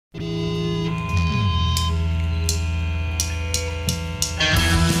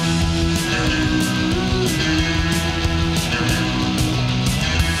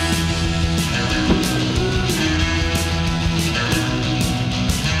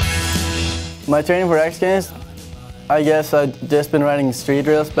My training for X Games, I guess I've just been riding street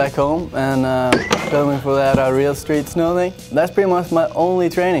rails back home and filming for that real street snow thing. That's pretty much my only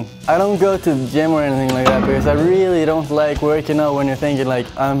training. I don't go to the gym or anything like that because I really don't like working out when you're thinking like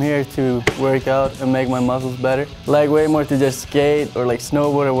I'm here to work out and make my muscles better. Like way more to just skate or like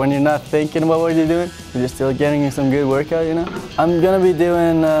snowboard, or when you're not thinking about what you're doing, you're just still getting some good workout, you know? I'm gonna be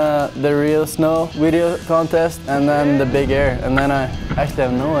doing the real snow video contest and then the big air, and then I actually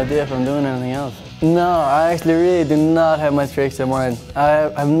have no idea if I'm doing anything else. No, I actually really do not have my tricks in mind. I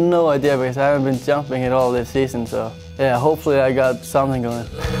have no idea because I haven't been jumping at all this season, so yeah, hopefully I got something going.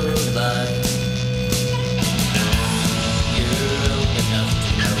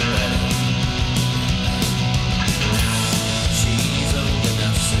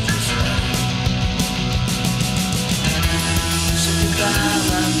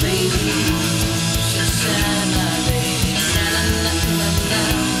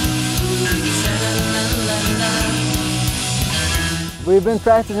 We've been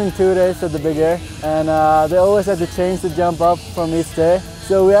practicing 2 days at the big air, and they always have to change the jump up from each day.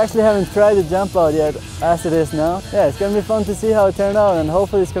 So we actually haven't tried the jump out yet as it is now. Yeah, it's gonna be fun to see how it turned out, and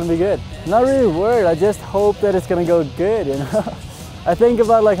hopefully it's gonna be good. Not really worried, I just hope that it's gonna go good, you know? I think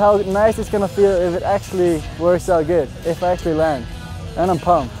about like how nice it's gonna feel if it actually works out good, if I actually land. And I'm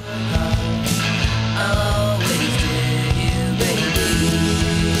pumped.